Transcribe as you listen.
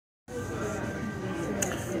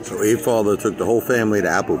So Apefather took the whole family to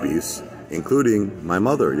Applebee's, including my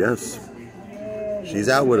mother, yes. She's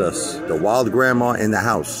out with us. The wild grandma in the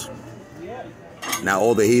house. Now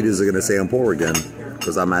all the haters are going to say I'm poor again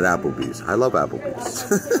because I'm at Applebee's. I love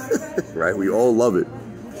Applebee's. Right? We all love it.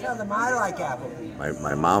 Tell them I like Applebee's.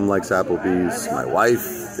 My mom likes Applebee's. My wife,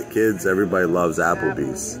 the kids, everybody loves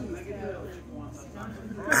Applebee's.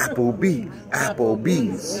 Applebee's.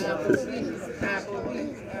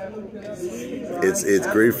 It's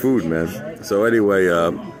great food, man. So anyway,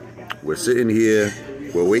 we're sitting here.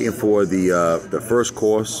 We're waiting for the first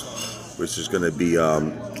course, which is going to be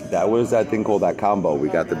what is that thing called? That combo. We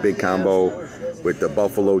got the big combo with the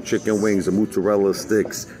buffalo chicken wings, the mozzarella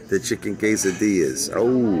sticks, the chicken quesadillas.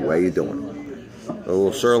 Oh, how you doing? A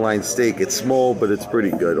little sirloin steak. It's small, but it's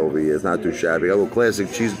pretty good over here. It's not too shabby. A little classic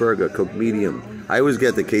cheeseburger, cooked medium. I always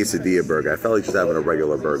get the quesadilla burger. I felt like just having a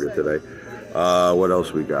regular burger today. What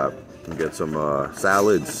else we got? We get some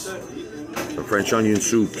salads, some French onion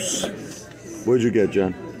soups. What'd you get,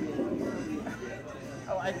 John?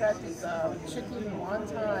 Oh, I got these chicken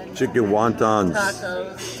wontons. Chicken wontons.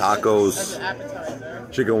 Tacos. Tacos. As an appetizer.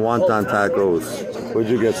 Chicken wonton tacos.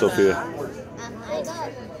 What'd you get, Sophia? I got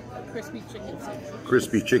a crispy chicken sandwich.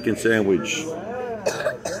 Crispy chicken sandwich. We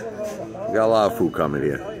got a lot of food coming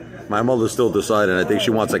here. My mother's still deciding. I think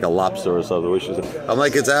she wants like a lobster or something. I'm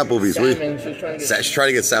like, it's Applebee's. Salmon. She's trying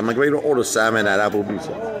to get salmon. I'm like, wait, don't order salmon at Applebee's.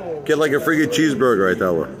 Get like a freaking cheeseburger, I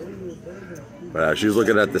tell her. But she's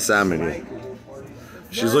looking at the salmon here.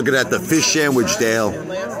 She's looking at the fish sandwich, Dale.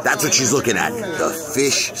 That's what she's looking at. The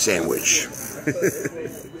fish sandwich.